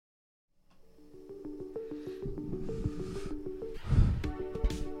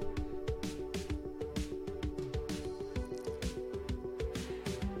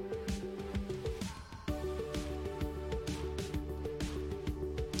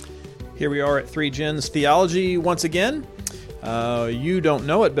Here we are at Three Gens Theology once again. You don't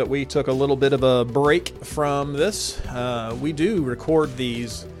know it, but we took a little bit of a break from this. We do record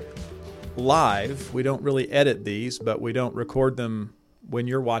these live. We don't really edit these, but we don't record them when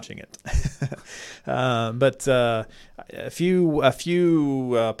you're watching it. But a few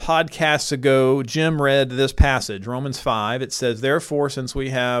podcasts ago, Jim read this passage, Romans 5. It says, "Therefore, since we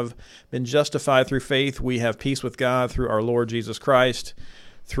have been justified through faith, we have peace with God through our Lord Jesus Christ,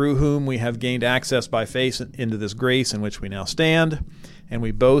 through whom we have gained access by faith into this grace in which we now stand, and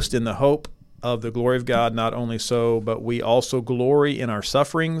we boast in the hope of the glory of God. Not only so, but we also glory in our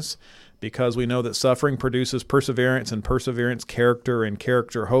sufferings, because we know that suffering produces perseverance, and perseverance character, and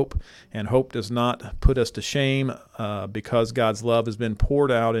character hope. And hope does not put us to shame, because God's love has been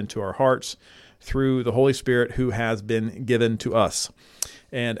poured out into our hearts through the Holy Spirit who has been given to us."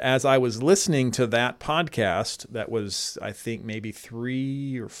 And as I was listening to that podcast, that was, I think, maybe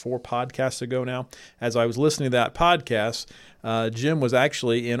 3 or 4 podcasts ago now, as I was listening to that podcast, Jim was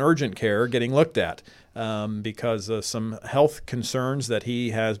actually in urgent care getting looked at because of some health concerns that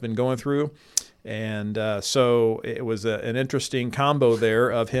he has been going through. And so it was an interesting combo there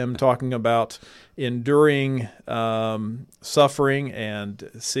of him talking about enduring suffering and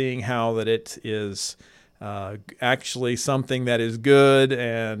seeing how that it is actually something that is good.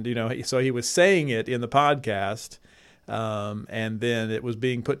 And, so he was saying it in the podcast, and then it was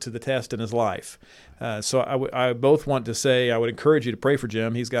being put to the test in his life. So I both want to say I would encourage you to pray for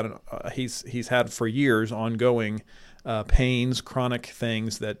Jim. He's got he's had for years ongoing pains, chronic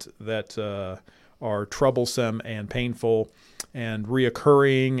things that are troublesome and painful and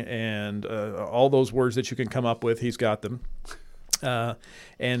reoccurring, and all those words that you can come up with. He's got them.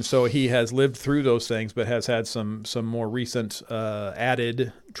 And so he has lived through those things, but has had some more recent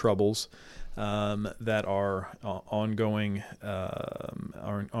added troubles that are ongoing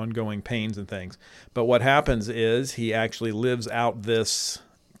pains and things. But what happens is he actually lives out this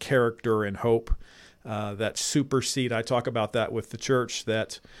character and hope that supersede. I talk about that with the church,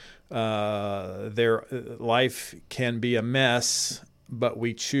 that their life can be a mess, but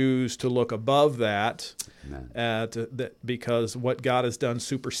we choose to look above that, because what God has done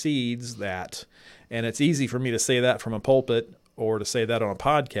supersedes that. And it's easy for me to say that from a pulpit or to say that on a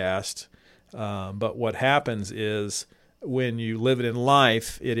podcast, but what happens is when you live it in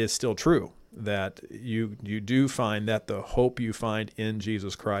life, it is still true that you do find that the hope you find in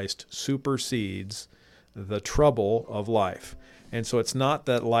Jesus Christ supersedes the trouble of life. And so it's not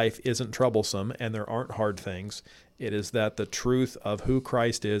that life isn't troublesome and there aren't hard things. It is that the truth of who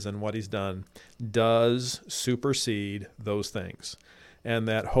Christ is and what he's done does supersede those things. And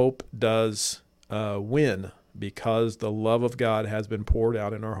that hope does win because the love of God has been poured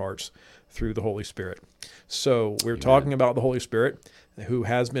out in our hearts through the Holy Spirit. So we're talking about the Holy Spirit who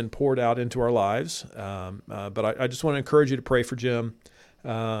has been poured out into our lives. But I just want to encourage you to pray for Jim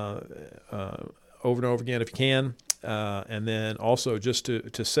over and over again if you can. And then also just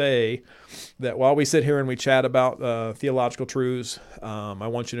to say that while we sit here and we chat about theological truths, I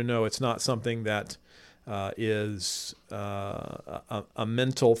want you to know it's not something that is a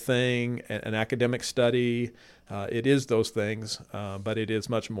mental thing, an academic study. It is those things, but it is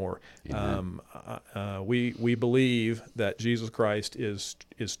much more. We believe that Jesus Christ is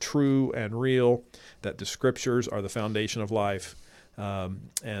true and real, that the Scriptures are the foundation of life,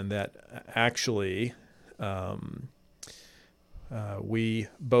 and that actually we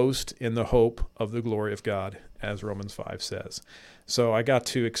boast in the hope of the glory of God, as Romans 5 says. So I got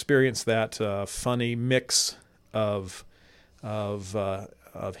to experience that funny mix of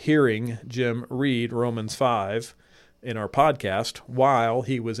hearing Jim read Romans 5 in our podcast while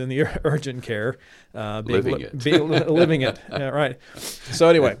he was in the urgent care, living it. Yeah, right. So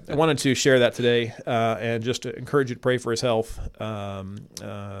anyway, I wanted to share that today, and just to encourage you to pray for his health.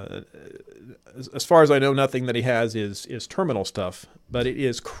 As far as I know, nothing that he has is terminal stuff, but it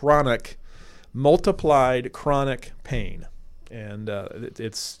is chronic, multiplied chronic pain, and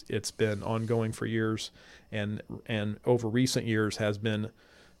it's been ongoing for years, and over recent years has been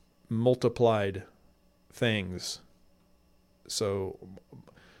multiplied things. So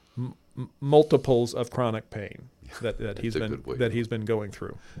multiples of chronic pain that he's been going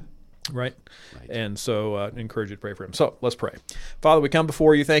through. Right? And so I encourage you to pray for him. So let's pray. Father, we come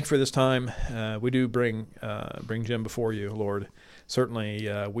before you. Thank you for this time. We do bring Jim before you, Lord. Certainly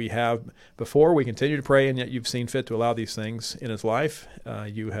we have before. We continue to pray, and yet you've seen fit to allow these things in his life.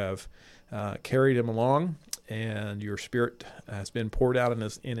 You have carried him along, and your Spirit has been poured out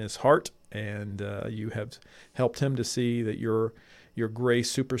in his heart, and you have helped him to see that you're your grace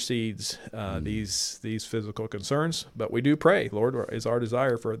supersedes these physical concerns. But we do pray, Lord, is our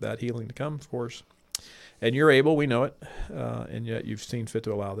desire for that healing to come, of course. And you're able, we know it, and yet you've seen fit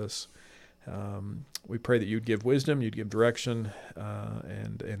to allow this. We pray that you'd give wisdom, you'd give direction,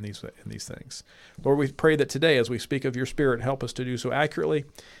 and these things. Lord, we pray that today, as we speak of your Spirit, help us to do so accurately,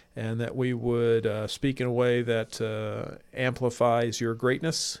 and that we would speak in a way that amplifies your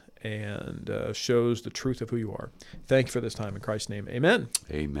greatness and shows the truth of who you are. Thank you for this time. In Christ's name, amen.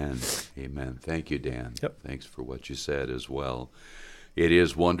 Amen. Amen. Thank you, Dan. Yep. Thanks for what you said as well. It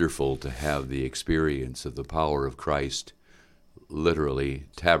is wonderful to have the experience of the power of Christ literally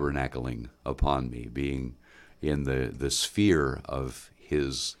tabernacling upon me, being in the sphere of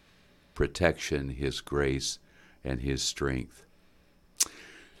his protection, his grace, and his strength.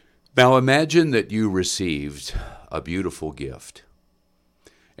 Now imagine that you received a beautiful gift,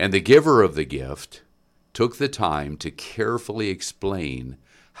 and the giver of the gift took the time to carefully explain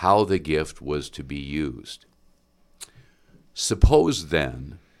how the gift was to be used. Suppose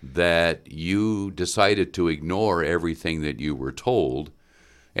then that you decided to ignore everything that you were told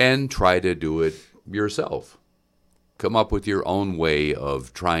and try to do it yourself. Come up with your own way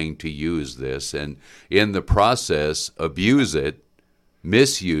of trying to use this, and in the process abuse it,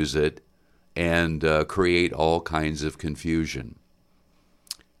 misuse it, and create all kinds of confusion.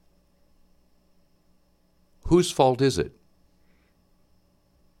 Whose fault is it?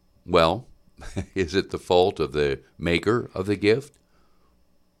 Well, is it the fault of the maker of the gift?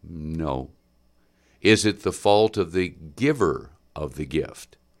 No. Is it the fault of the giver of the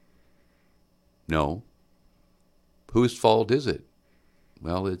gift? No. Whose fault is it?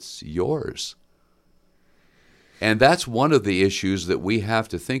 Well, it's yours. And that's one of the issues that we have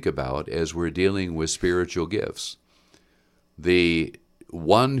to think about as we're dealing with spiritual gifts. The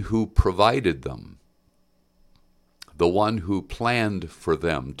one who provided them, the one who planned for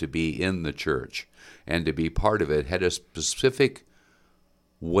them to be in the church and to be part of it, had a specific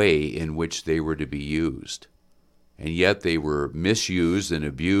way in which they were to be used. And yet they were misused and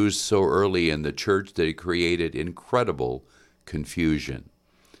abused so early in the church that it created incredible confusion.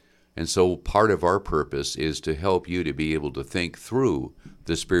 And so part of our purpose is to help you to be able to think through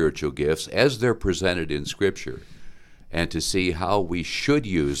the spiritual gifts as they're presented in Scripture, and to see how we should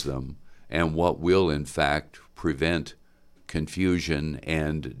use them and what will in fact prevent confusion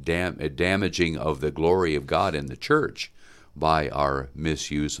and damaging of the glory of God in the church by our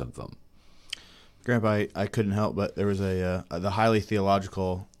misuse of them. Grandpa, I couldn't help but there was the Highly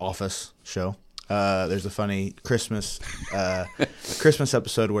Theological Office show. There's a funny Christmas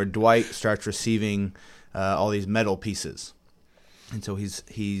episode where Dwight starts receiving all these metal pieces, and so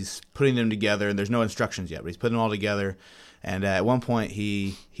he's putting them together, and there's no instructions yet, but he's putting them all together. And at one point,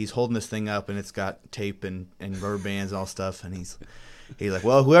 he's holding this thing up, and it's got tape and rubber bands and all stuff, and he's like,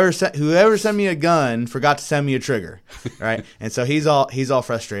 well, whoever sent me a gun forgot to send me a trigger, right? And so he's all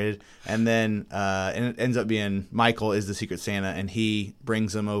frustrated, and then and it ends up being Michael is the Secret Santa, and he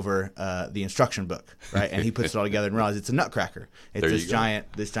brings him over the instruction book, right? And he puts it all together and realizes it's a nutcracker. It's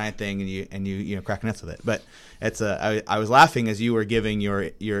this giant thing, and you crack nuts with it. But it's I was laughing as you were giving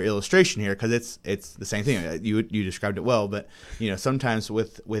your illustration here, because it's the same thing. You described it well, but sometimes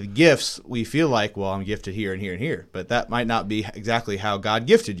with gifts we feel like, well, I'm gifted here and here and here, but that might not be exactly how God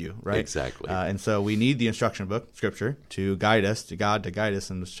gifted you, right? Exactly. And so we need the instruction book, Scripture, to guide us, to guide us,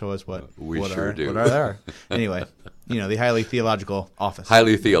 and to show us what are. Anyway, the Highly Theological Office.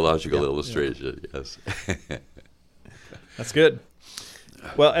 Highly Theological illustration, yes. That's good.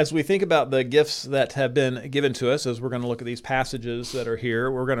 Well, as we think about the gifts that have been given to us, as we're going to look at these passages that are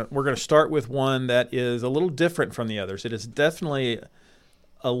here, we're going to start with one that is a little different from the others. It is definitely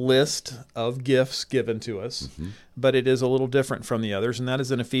a list of gifts given to us, but it is a little different from the others, and that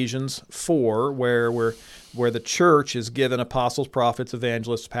is in Ephesians 4, where the church is given apostles, prophets,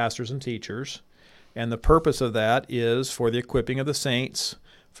 evangelists, pastors, and teachers, and the purpose of that is for the equipping of the saints,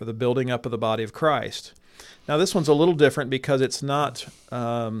 for the building up of the body of Christ. Now, this one's a little different because it's not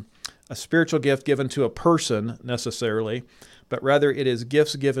a spiritual gift given to a person necessarily, but rather it is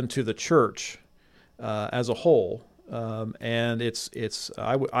gifts given to the church as a whole. And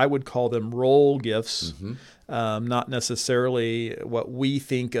I would call them role gifts, not necessarily what we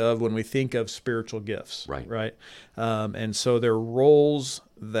think of when we think of spiritual gifts. Right. And so they're roles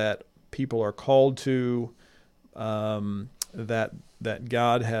that people are called to, that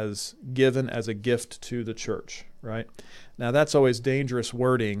God has given as a gift to the church. Right. Now that's always dangerous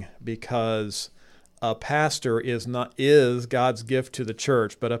wording, because a pastor is God's gift to the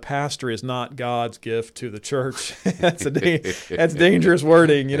church, but a pastor is not God's gift to the church. That's dangerous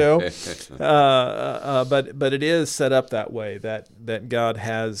wording, you know. But it is set up that way, that God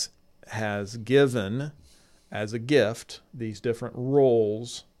has given as a gift these different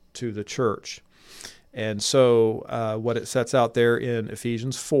roles to the church. And so what it sets out there in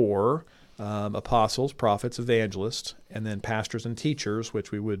Ephesians 4, apostles, prophets, evangelists, and then pastors and teachers,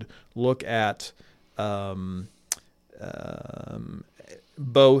 which we would look at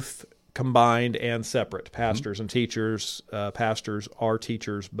both combined and separate. Pastors and teachers. Pastors are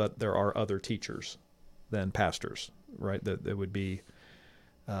teachers, but there are other teachers than pastors, right? That would be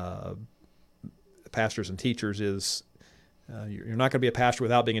pastors and teachers is you're not going to be a pastor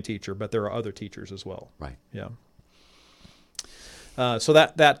without being a teacher, but there are other teachers as well. Right. Yeah. So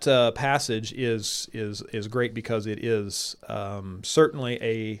that passage is great because it is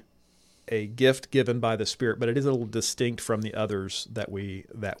certainly a gift given by the Spirit, but it is a little distinct from the others that we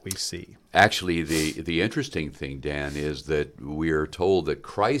see. Actually, the interesting thing, Dan, is that we are told that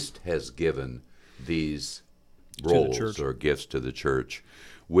Christ has given these roles or gifts to the church,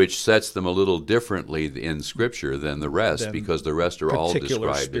 which sets them a little differently in Scripture than the rest, because the rest are all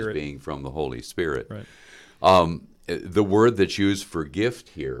described as being from the Holy Spirit. Right. The word that's used for gift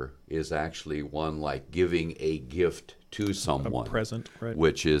here is actually one like giving a gift to someone, a present, right?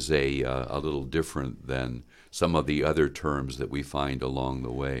 Which is a little different than some of the other terms that we find along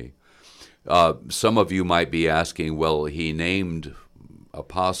the way. Some of you might be asking, well, he named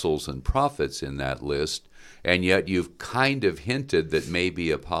apostles and prophets in that list, and yet you've kind of hinted that maybe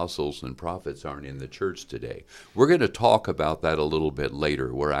apostles and prophets aren't in the church today. We're going to talk about that a little bit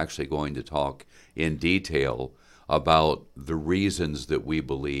later. We're actually going to talk in detail about the reasons that we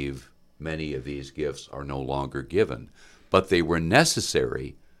believe many of these gifts are no longer given. But they were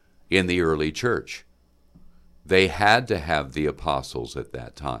necessary in the early church. They had to have the apostles at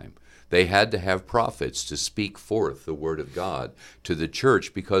that time. They had to have prophets to speak forth the word of God to the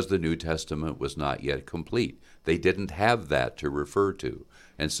church because the New Testament was not yet complete. They didn't have that to refer to.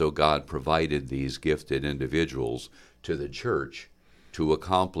 And so God provided these gifted individuals to the church to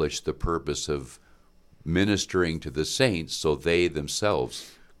accomplish the purpose of ministering to the saints so they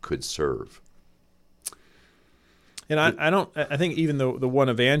themselves could serve. And I think even the one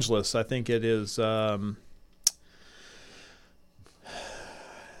evangelist, I think it is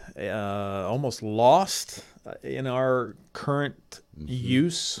almost lost in our current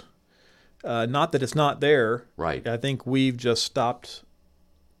use. Not that it's not there. Right. I think we've just stopped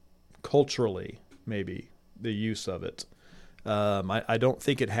culturally, maybe, the use of it. I don't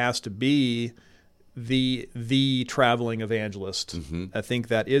think it has to be the traveling evangelist. I think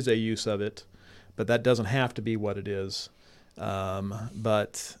that is a use of it, but that doesn't have to be what it is.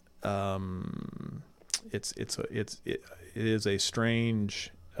 It is a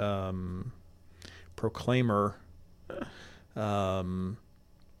strange proclaimer, a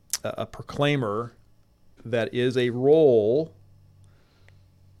proclaimer that is a role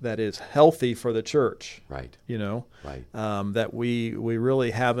that is healthy for the church. Right. You know, right. That we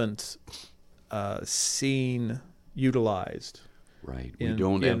really haven't seen utilized. Right. We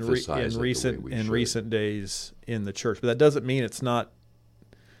don't emphasize in recent recent days in the church, but that doesn't mean it's not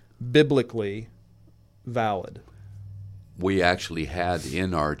biblically valid. We actually had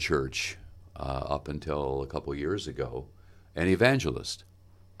in our church up until a couple years ago an evangelist.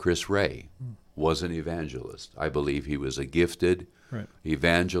 Chris Ray was an evangelist. I believe he was a gifted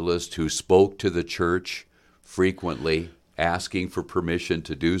evangelist who spoke to the church frequently, asking for permission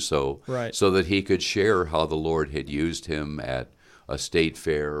to do so, so that he could share how the Lord had used him at a state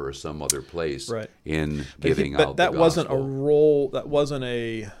fair or some other place in giving out the gospel. But that wasn't a role. That wasn't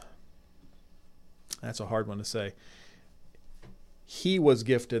a. That's a hard one to say. He was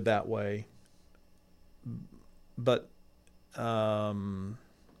gifted that way, but it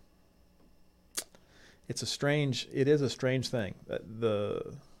is a strange thing.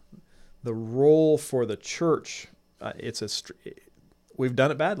 The role for the church, we've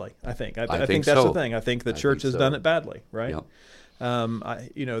done it badly. I think that's so. the thing. I think the church has done it badly, right? Yep.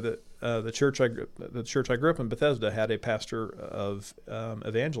 The church I grew up in, Bethesda, had a pastor of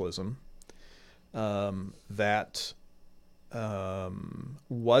evangelism that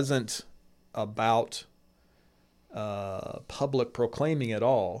wasn't about public proclaiming at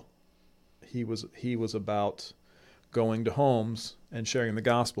all. He was about going to homes and sharing the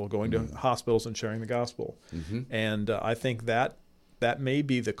gospel, going to hospitals and sharing the gospel. And I think that may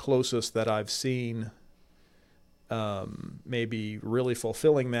be the closest that I've seen maybe really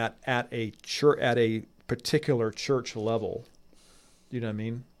fulfilling that at a particular church level. You know what I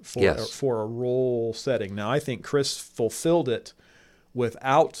mean? Yes. For a role setting. Now, I think Chris fulfilled it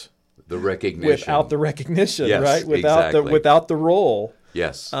without The recognition. recognition, Yes, right? exactly. Without the role.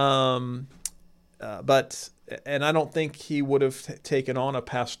 Yes. But I don't think he would have taken on a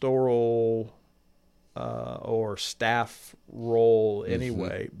pastoral or staff role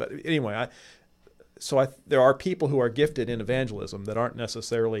anyway. But anyway, there are people who are gifted in evangelism that aren't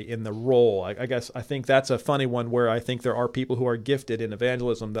necessarily in the role. I think that's a funny one where I think there are people who are gifted in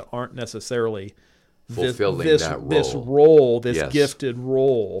evangelism that aren't necessarily Fulfilling that role. This role, this Yes. gifted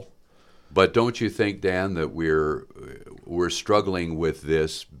role. But don't you think, Dan, that we're struggling with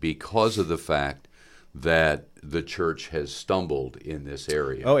this because of the fact that the church has stumbled in this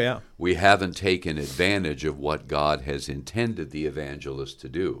area? Oh, yeah. We haven't taken advantage of what God has intended the evangelist to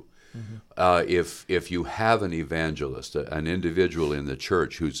do. If you have an evangelist, an individual in the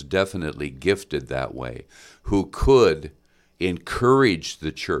church who's definitely gifted that way, who could encourage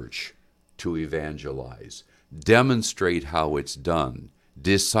the church to evangelize, demonstrate how it's done,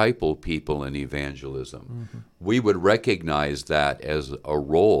 disciple people in evangelism, we would recognize that as a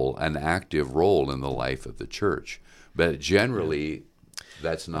role, an active role in the life of the church. But generally,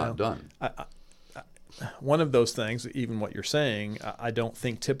 that's not done. One of those things, even what you're saying, I don't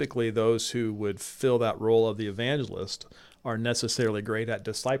think typically those who would fill that role of the evangelist are necessarily great at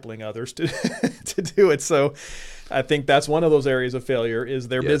discipling others to to do it. So I think that's one of those areas of failure is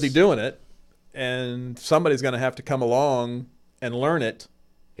they're busy doing it, and somebody's going to have to come along and learn it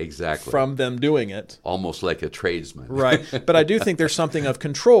Exactly. from them doing it. Almost like a tradesman. Right. But I do think there's something of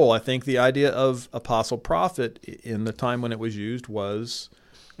control. I think the idea of apostle prophet in the time when it was used was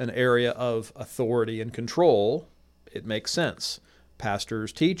an area of authority and control. It makes sense.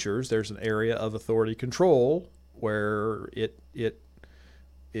 Pastors, teachers, there's an area of authority control where it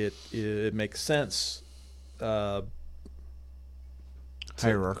makes sense.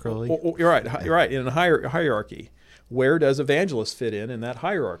 Hierarchically. You're right. You're right. In a hierarchy, where does evangelist fit in that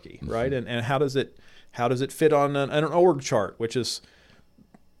hierarchy, right? And how does it fit on an org chart, which is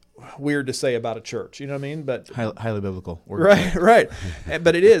weird to say about a church, you know what I mean? But Highly biblical. right.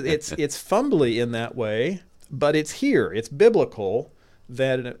 But it is. It's fumbly in that way, but it's here. It's biblical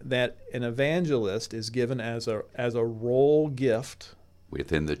that an evangelist is given as a role gift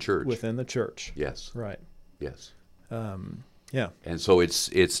Within the church. within the church. Yes. Right. Yes. Yeah. And so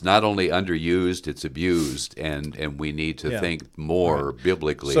it's not only underused, it's abused, and we need to think more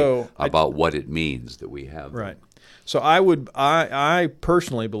biblically about what it means that we have. Right. So I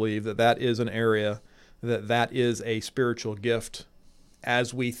personally believe that is an area that is a spiritual gift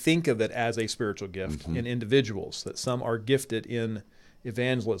as we think of it as a spiritual gift in individuals, that some are gifted in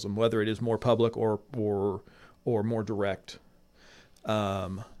evangelism, whether it is more public or more direct.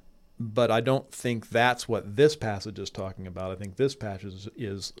 But I don't think that's what this passage is talking about. I think this passage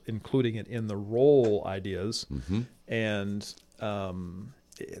is including it in the role ideas, and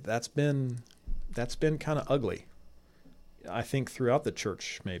that's been kind of ugly, I think, throughout the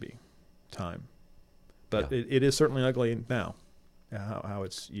church time. But it is certainly ugly now, how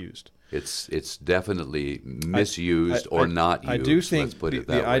it's used. It's definitely misused or not used. I do think let's put it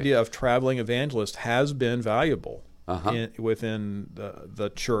that the way. idea of traveling evangelist has been valuable within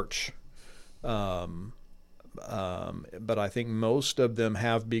the church. But I think most of them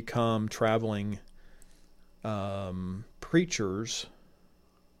have become traveling preachers,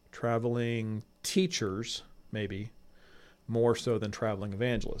 traveling teachers, maybe, more so than traveling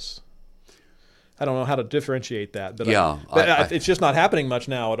evangelists. I don't know how to differentiate that, but it's just not happening much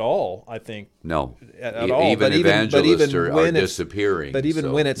now at all, I think. No. At all. Even evangelists are disappearing. But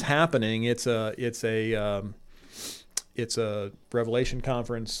even when it's happening, it's a Revelation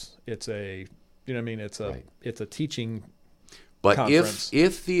conference. It's a it's a teaching But conference.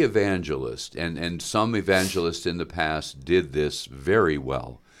 if the evangelist, and some evangelists in the past did this very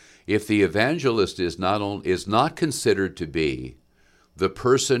well, if the evangelist is not considered to be the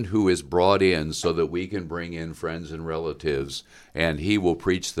person who is brought in so that we can bring in friends and relatives and he will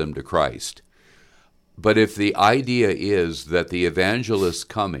preach them to Christ, but if the idea is that the evangelist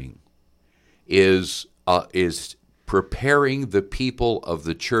coming is preparing the people of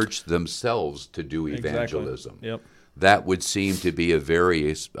the church themselves to do evangelism. Exactly. Yep. That would seem to be a very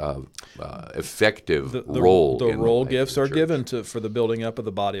effective role. The role gifts are church. given for the building up of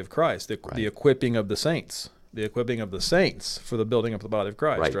the body of Christ, the equipping of the saints, for the building up of the body of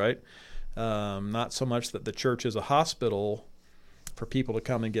Christ, right? Not so much that the church is a hospital for people to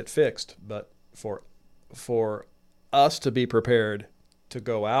come and get fixed, but for us to be prepared to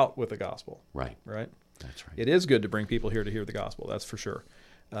go out with the gospel. Right. Right? That's right. It is good to bring people here to hear the gospel, that's for sure.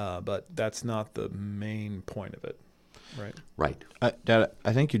 But that's not the main point of it. Right. Right. Dad,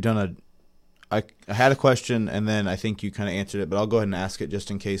 I think you've done I had a question, and then I think you kind of answered it, but I'll go ahead and ask it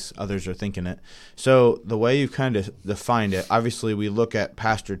just in case others are thinking it. So the way you've kind of defined it, obviously we look at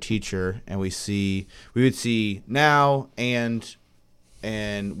pastor-teacher, and we would see now and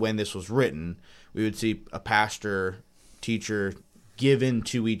when this was written, we would see a pastor-teacher given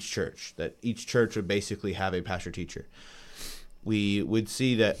to each church, that each church would basically have a pastor-teacher. We would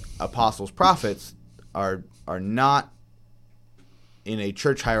see that apostles, prophets are not in a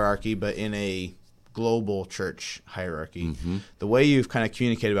church hierarchy, but in a global church hierarchy. Mm-hmm. The way you've kind of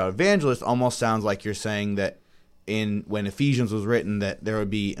communicated about evangelists almost sounds like you're saying that when Ephesians was written, that there would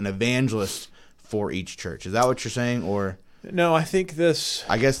be an evangelist for each church. Is that what you're saying, or? No, I think this.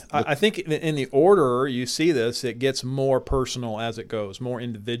 I guess I think in the order you see this, it gets more personal as it goes, more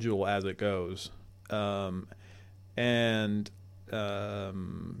individual as it goes,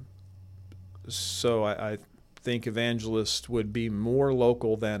 so I think evangelists would be more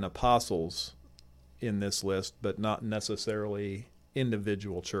local than apostles in this list, but not necessarily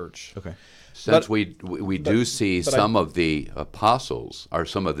individual church. Okay. Since we do see some of the apostles, or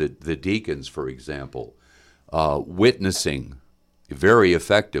some of the deacons, for example, witnessing very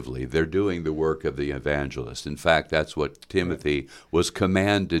effectively. They're doing the work of the evangelist. In fact, that's what Timothy was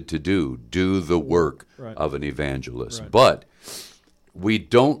commanded to do the work of an evangelist. Right. But we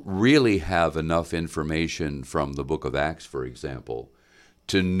don't really have enough information from the book of Acts, for example,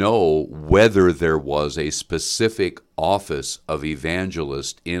 to know whether there was a specific office of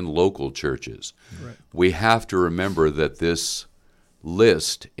evangelist in local churches. Right. We have to remember that this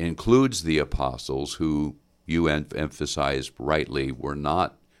list includes the apostles, who you emphasized rightly were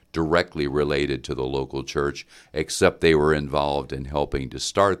not directly related to the local church, except they were involved in helping to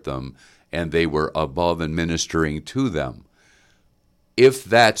start them, and they were above and ministering to them. If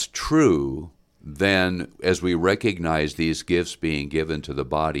that's true, then as we recognize these gifts being given to the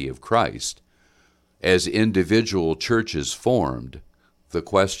body of Christ, as individual churches formed, the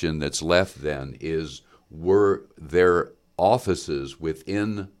question that's left then is, were there offices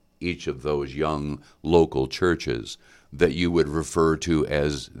within each of those young local churches that you would refer to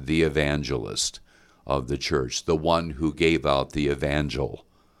as the evangelist of the church, the one who gave out the evangel,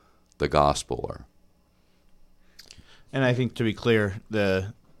 the gospel? And I think, to be clear,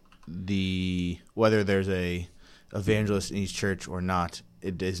 the whether there's a evangelist in each church or not,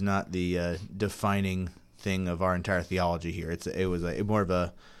 it is not the defining thing of our entire theology here. It was more of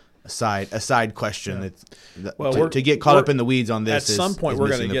a side question. Yeah. To get caught up in the weeds on this. At some point, we're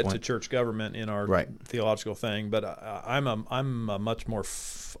going to get point. to church government in our theological thing. But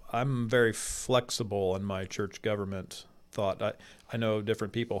I'm very flexible in my church government thought. I know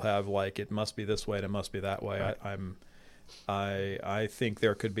different people have it must be this way and it must be that way. Right. I think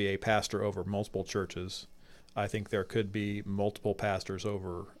there could be a pastor over multiple churches. I think there could be multiple pastors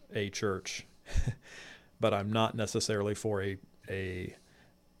over a church, but I'm not necessarily for a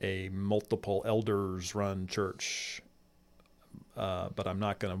multiple elders run church. But I'm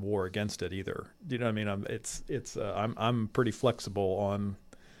not going to war against it either. Do you know what I mean? I'm pretty flexible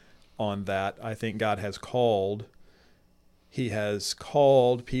on that. I think God has called. He has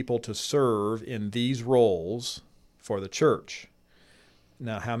called people to serve in these roles for the church.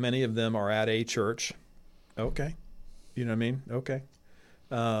 Now, how many of them are at a church? Okay. You know what I mean? Okay.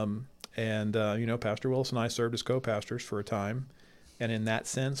 Pastor Willis and I served as co-pastors for a time. And in that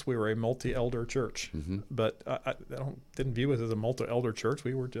sense, we were a multi-elder church. Mm-hmm. But I didn't view us as a multi-elder church.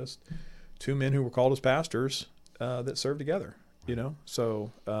 We were just two men who were called as pastors that served together,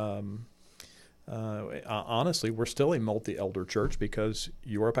 So honestly, we're still a multi-elder church because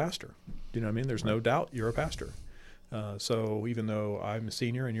you're a pastor. Do you know what I mean? There's no doubt you're a pastor. So even though I'm a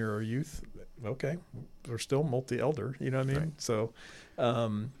senior and you're a youth, okay, we're still multi-elder. You know what I mean? Right. So,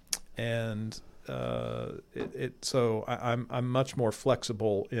 so I'm much more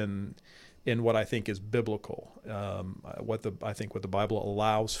flexible in what I think is biblical. What the Bible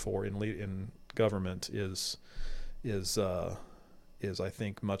allows for in government is I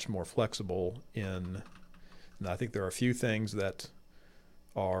think much more flexible in. And I think there are a few things that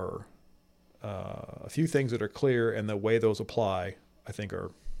are clear, and the way those apply, I think are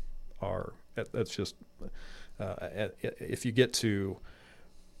that's just if you get to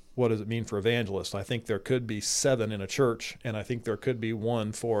what does it mean for evangelists, I think there could be 7 in a church, and I think there could be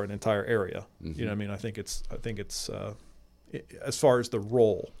 1 for an entire area. Mm-hmm. You know what I mean? I think it's as far as the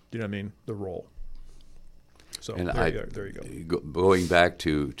role. You know what I mean? The role. So and there you go. Going back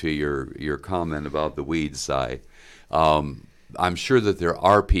to your comment about the weeds, Si, I'm sure that there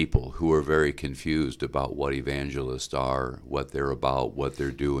are people who are very confused about what evangelists are, what they're about, what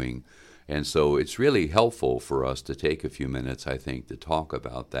they're doing, And so it's really helpful for us to take a few minutes, I think, to talk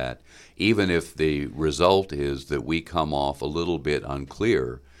about that, even if the result is that we come off a little bit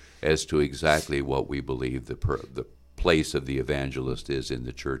unclear as to exactly what we believe the place of the evangelist is in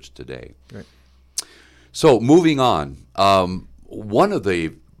the church today. Right. So moving on, one of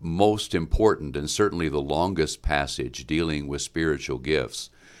the most important and certainly the longest passage dealing with spiritual gifts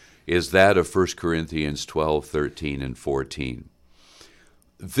is that of 1 Corinthians 12, 13, and 14.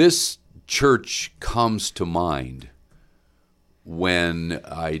 This church comes to mind when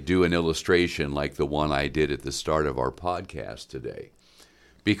I do an illustration like the one I did at the start of our podcast today,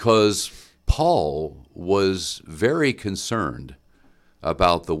 because Paul was very concerned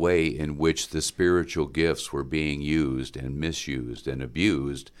about the way in which the spiritual gifts were being used and misused and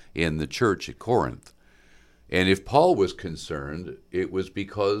abused in the church at Corinth. And if Paul was concerned, it was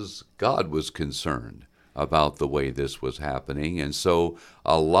because God was concerned about the way this was happening. And so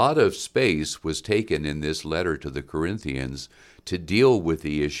a lot of space was taken in this letter to the Corinthians to deal with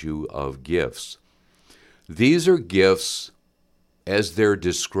the issue of gifts. These are gifts, as they're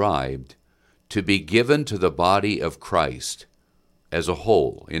described, to be given to the body of Christ as a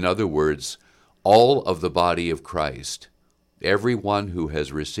whole. In other words, all of the body of Christ, everyone who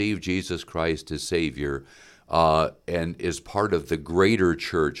has received Jesus Christ as Savior and is part of the greater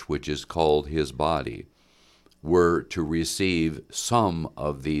church, which is called his body, were to receive some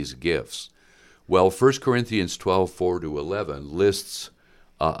of these gifts. Well, 1 Corinthians 12, 4-11 lists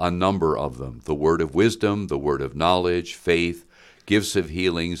a number of them: the word of wisdom, the word of knowledge, faith, gifts of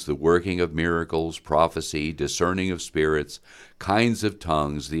healings, the working of miracles, prophecy, discerning of spirits, kinds of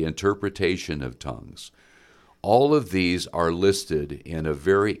tongues, the interpretation of tongues. All of these are listed in a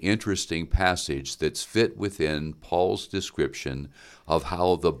very interesting passage that's fit within Paul's description of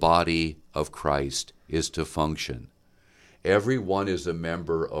how the body of Christ is to function. Everyone is a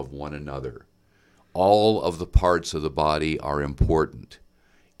member of one another. All of the parts of the body are important.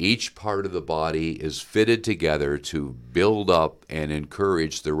 Each part of the body is fitted together to build up and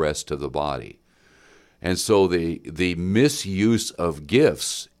encourage the rest of the body. And so the misuse of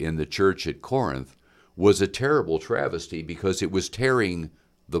gifts in the church at Corinth was a terrible travesty, because it was tearing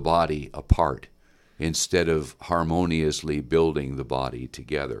the body apart instead of harmoniously building the body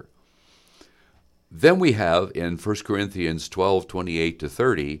together. Then we have in 1 Corinthians 12,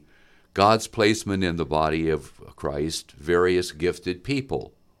 28-30, God's placement in the body of Christ, various gifted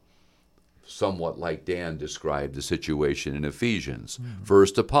people, somewhat like Dan described the situation in Ephesians.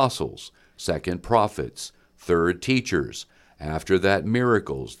 First apostles, second prophets, third teachers, after that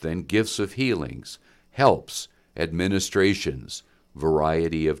miracles, then gifts of healings, helps, administrations,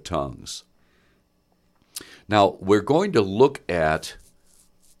 variety of tongues. Now, we're going to look at,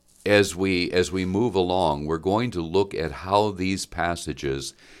 as we move along, we're going to look at how these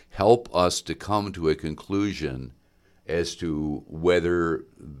passages help us to come to a conclusion as to whether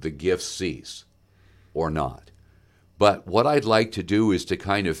the gifts cease or not. But what I'd like to do is to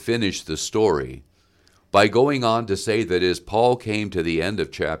kind of finish the story by going on to say that as Paul came to the end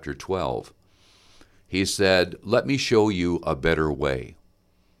of chapter 12, he said, let me show you a better way.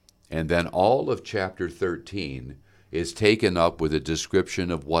 And then all of chapter 13 is taken up with a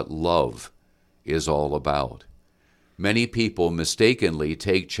description of what love is all about. Many people mistakenly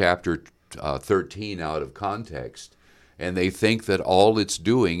take chapter 13 out of context, and they think that all it's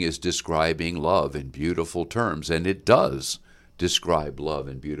doing is describing love in beautiful terms, and it does describe love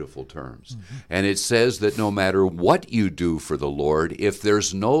in beautiful terms. Mm-hmm. And it says that no matter what you do for the Lord, if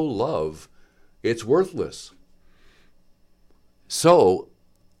there's no love, it's worthless. So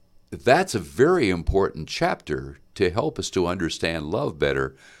that's a very important chapter to help us to understand love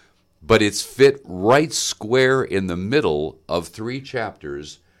better, but it's fit right square in the middle of 3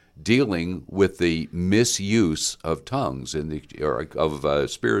 chapters dealing with the misuse of tongues of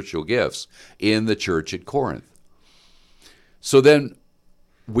spiritual gifts in the church at Corinth. So then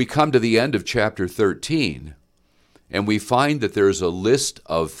we come to the end of chapter 13, and we find that there's a list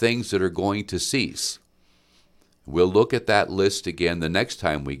of things that are going to cease. We'll look at that list again the next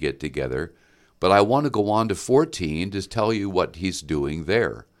time we get together, but I want to go on to 14 to tell you what he's doing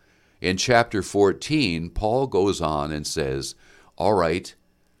there. In chapter 14, Paul goes on and says, all right,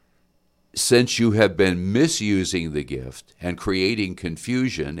 since you have been misusing the gift and creating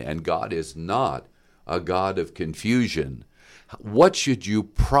confusion, and God is not a God of confusion, what should you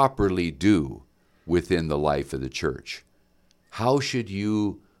properly do within the life of the church? How should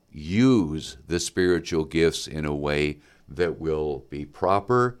you use the spiritual gifts in a way that will be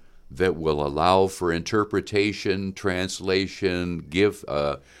proper, that will allow for interpretation, translation,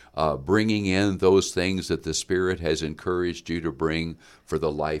 bringing in those things that the Spirit has encouraged you to bring for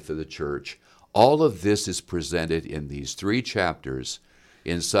the life of the church. All of this is presented in these 3 chapters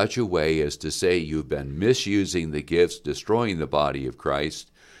in such a way as to say you've been misusing the gifts, destroying the body of Christ.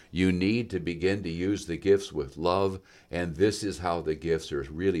 You need to begin to use the gifts with love, and this is how the gifts are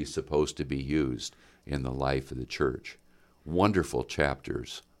really supposed to be used in the life of the church. Wonderful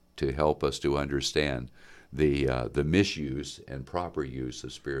chapters to help us to understand the misuse and proper use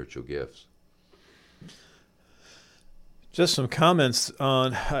of spiritual gifts. Just some comments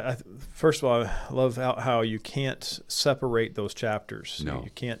on, first of all, I love how you can't separate those chapters. No.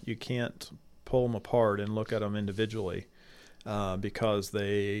 You can't pull them apart and look at them individually because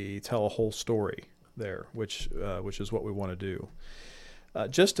they tell a whole story there, which is what we want to do.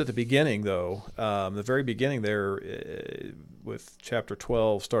 Just at the beginning, though, the very beginning there with chapter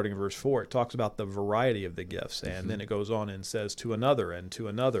 12, starting in verse 4, it talks about the variety of the gifts, and then it goes on and says to another, and to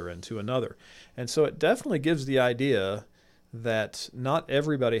another, and to another. And so it definitely gives the idea that not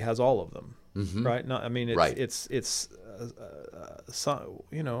everybody has all of them, right? Not, I mean, it's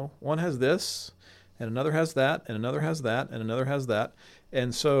one has this, and another has that, and another has that, and another has that.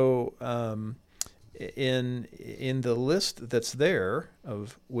 And so in the list that's there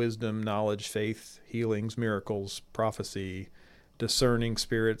of wisdom, knowledge, faith, healings, miracles, prophecy, discerning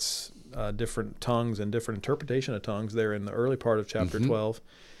spirits, different tongues, and different interpretation of tongues there in the early part of chapter 12,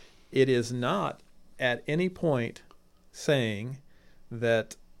 it is not at any point saying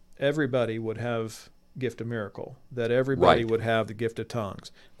that everybody would have gift of miracle, that everybody would have the gift of tongues,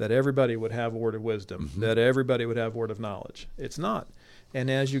 that everybody would have a word of wisdom, that everybody would have word of knowledge. It's not.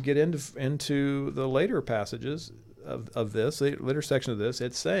 And as you get into the later passages of this, the later section of this,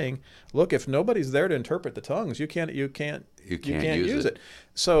 it's saying, look, if nobody's there to interpret the tongues, you can't use it.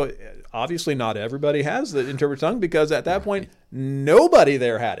 So obviously not everybody has the interpret tongue, because at that point nobody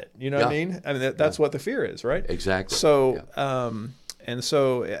there had it. You know what I mean? I mean that's what the fear is, right? Exactly. So and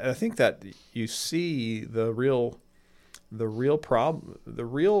so I think that you see the real problem,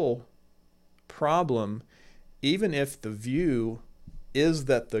 even if the view is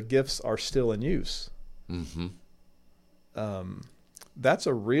that the gifts are still in use. That's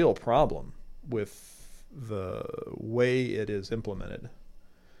a real problem with the way it is implemented,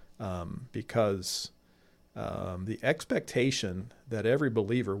 because the expectation that every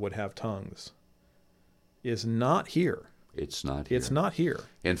believer would have tongues is not here. It's not here. It's not here.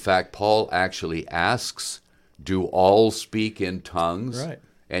 In fact, Paul actually asks, do all speak in tongues? Right.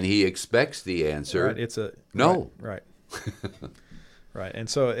 And he expects the answer, Right. It's a no. Right. Right. And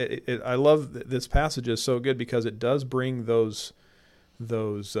so I love this passage is so good because it does bring those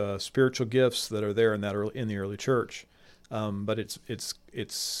spiritual gifts that are there in the early church, but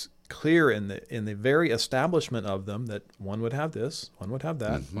it's clear in the very establishment of them that one would have this, one would have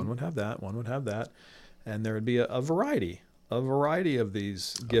that, one would have that, one would have that, and there would be a variety of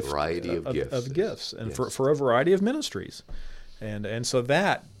these gifts, of gifts, and for a variety of ministries, and so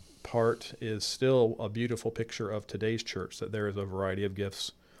that part is still a beautiful picture of today's church, that there is a variety of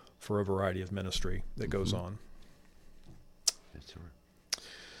gifts for a variety of ministry that goes on. That's right.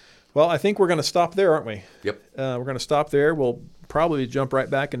 Well, I think we're going to stop there, aren't we? Yep. We're going to stop there. We'll probably jump right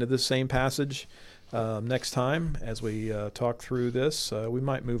back into this same passage next time as we talk through this. We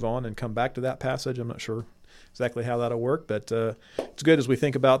might move on and come back to that passage. I'm not sure exactly how that'll work, but it's good as we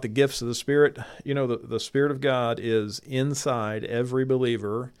think about the gifts of the Spirit. You know, the Spirit of God is inside every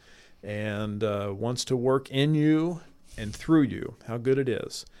believer and wants to work in you and through you. How good it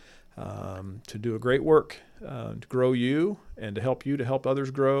is to do a great work, to grow you and to help others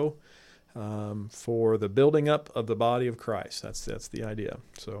grow for the building up of the body of Christ. That's the idea.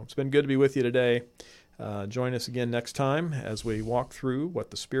 So it's been good to be with you today. Join us again next time as we walk through what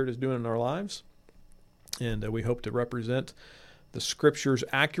the Spirit is doing in our lives. And we hope to represent the Scriptures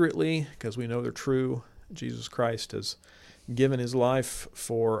accurately because we know they're true. Jesus Christ has given his life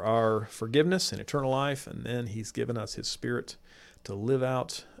for our forgiveness and eternal life, and then he's given us his Spirit to live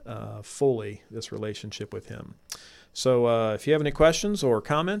out fully this relationship with him. So if you have any questions or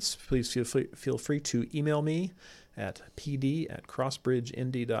comments, please feel free to email me at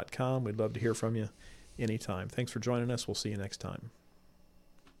pd@crossbridgend.com. We'd love to hear from you anytime. Thanks for joining us. We'll see you next time.